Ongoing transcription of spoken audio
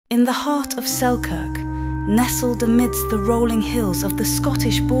In the heart of Selkirk, nestled amidst the rolling hills of the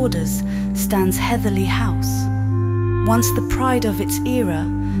Scottish borders, stands Heatherlie House. Once the pride of its era,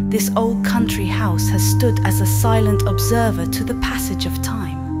 this old country house has stood as a silent observer to the passage of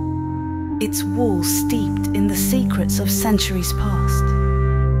time, its walls steeped in the secrets of centuries past.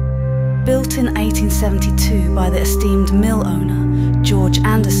 Built in 1872 by the esteemed mill owner, George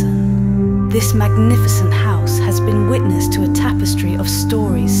Anderson, this magnificent house has been witness to a tapestry of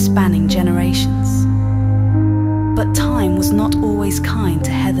stories spanning generations. But time was not always kind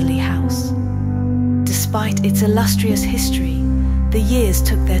to Heatherlie House. Despite its illustrious history, the years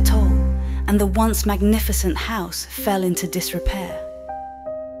took their toll, and the once magnificent house fell into disrepair.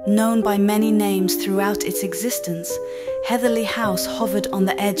 Known by many names throughout its existence, Heatherlie House hovered on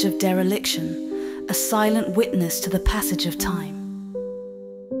the edge of dereliction, a silent witness to the passage of time.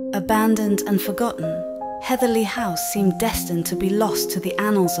 Abandoned and forgotten, Heatherlie House seemed destined to be lost to the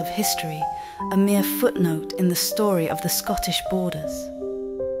annals of history, a mere footnote in the story of the Scottish borders.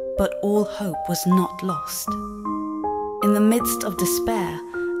 But all hope was not lost. In the midst of despair,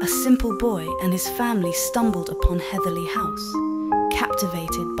 a simple boy and his family stumbled upon Heatherlie House.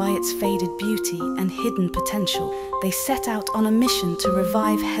 Captivated by its faded beauty and hidden potential, they set out on a mission to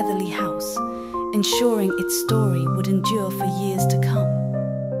revive Heatherlie House, ensuring its story would